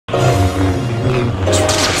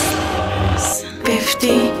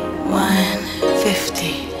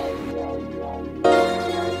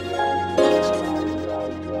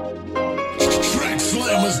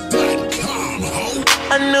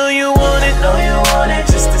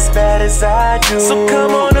as I do. So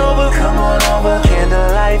come on over,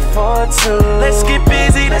 candlelight for two. Let's get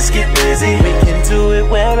busy, we can do it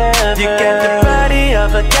wherever. You got the body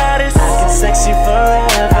of a goddess, I can sex you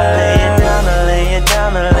forever. I lay it down, I lay it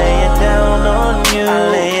down, I lay it down on you. I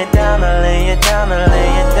lay it down, I lay it down, I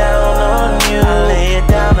lay it down on you. I lay it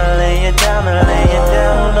down, I lay it down, I lay it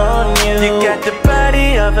down on you. You got the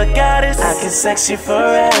body of a goddess, I can sex you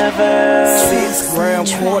forever. 6 gram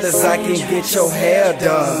quarters, I can get your hair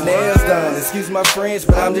done, nails done. Excuse my French,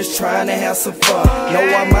 but I'm just trying to have some fun. Know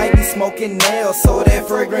I might be smoking nails, so that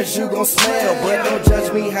fragrance you gon' smell. But don't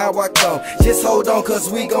judge me how I come, just hold on cause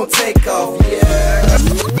we gon' take off, yeah.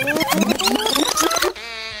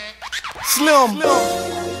 Slim,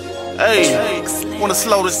 hey, wanna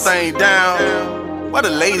slow this thing down? Where the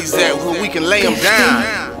ladies at where we can lay them down?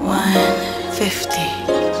 150.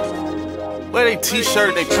 Where they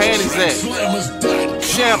t-shirt, they panties at?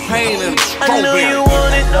 Champagne and I know you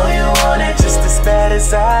want it just as bad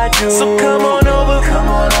as I do. So come on over,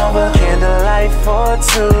 candlelight for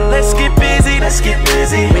two. Let's get busy,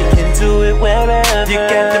 we can do it wherever. You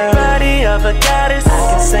got the body of a goddess,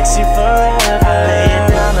 I can sex you forever. I lay it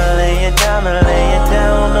down, I lay it down, I lay it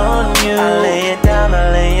down on you. I lay it down,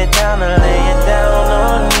 I lay it down, I lay it down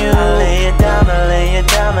on you. I lay it down, I lay it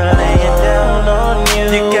down, I lay it down on you.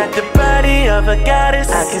 You got the body of a goddess,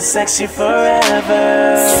 I can sex you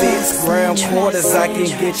forever. 6 gram quarters, I can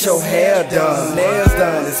get your hair done, nails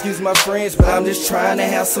done. Excuse my French, but I'm just trying to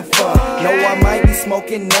have some fun. Know I might be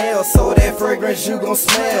smoking nails, so that fragrance you gon'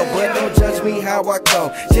 smell. But don't judge me how I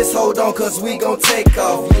come, just hold on cause we gon' take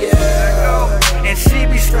off, yeah. And she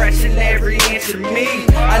be scratching every inch of me.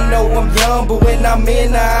 I know I'm young, but when I'm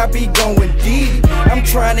in her, I be going deep. I'm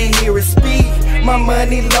trying to hear her speak, my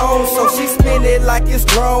money long, so she spend it like it's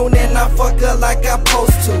grown. And I fuck her like I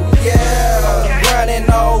supposed to, yeah. Running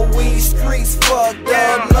all weed streets, fucked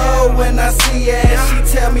up low. When I see her,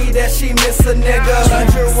 she tell me that she miss a nigga.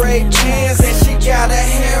 Lingerie pants and she got a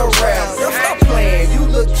hair wrap. Girl, stop playing, you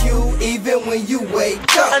look cute even when you wake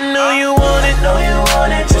up. I know you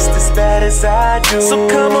want it just as bad as I do. So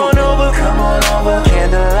come on over,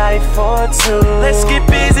 candlelight for two. Let's get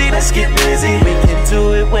busy, we can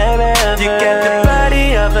do it wherever. You got the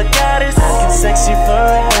body of a goddess, I can sex you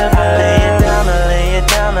forever. I lay it down, I lay it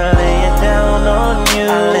down, I lay it down on you.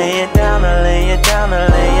 I lay it down, I lay it down, I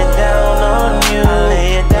lay it down on you. I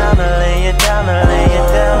lay it down, I lay it down, I lay it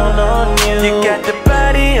down on you. You got the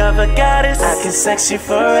body of a goddess, I can sex you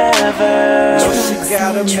forever. Know she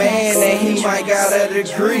got a man and he might got a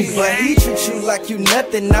degree, but he treats you like you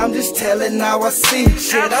nothing. I'm just telling how I see.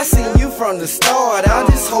 Shit, I seen you from the start, I'm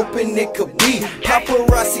just hoping it could be.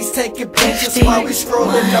 Paparazzi's taking pictures while we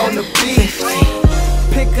scrolling on the beach.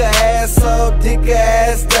 Pick her ass up, dick her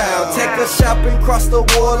ass down. Take her shopping, cross the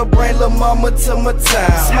water, bring lil' mama to my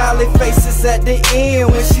town. Smiley faces at the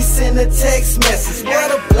end when she send a text message.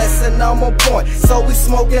 What a blessing, I'm on point, so we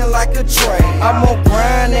smoking like a train. I'm on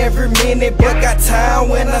grind every minute, but got time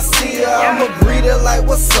when I see her. I'ma greet her like,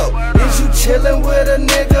 what's up? Is you chillin' with a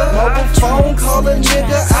nigga? Mobile phone call a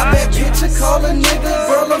nigga, I bet picture call a nigga.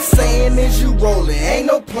 Girl, I'm saying is you rollin', ain't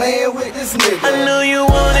no playing with this nigga. I know you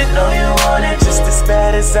want it just as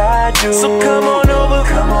bad as I do. So come on over,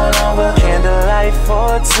 candlelight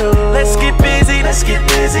for two. Let's get busy,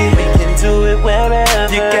 we can do it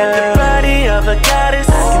wherever. You got the body of a goddess,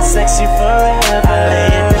 I can sex you forever. I lay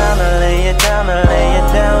it down, I lay it down, I lay it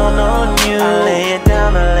down on you. I lay it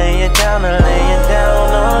down, I lay it down, I lay it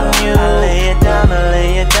down on you. I lay it down, I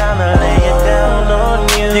lay it down, I lay it down on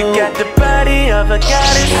you. You got the body of a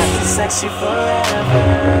goddess, I can sex you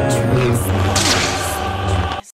forever.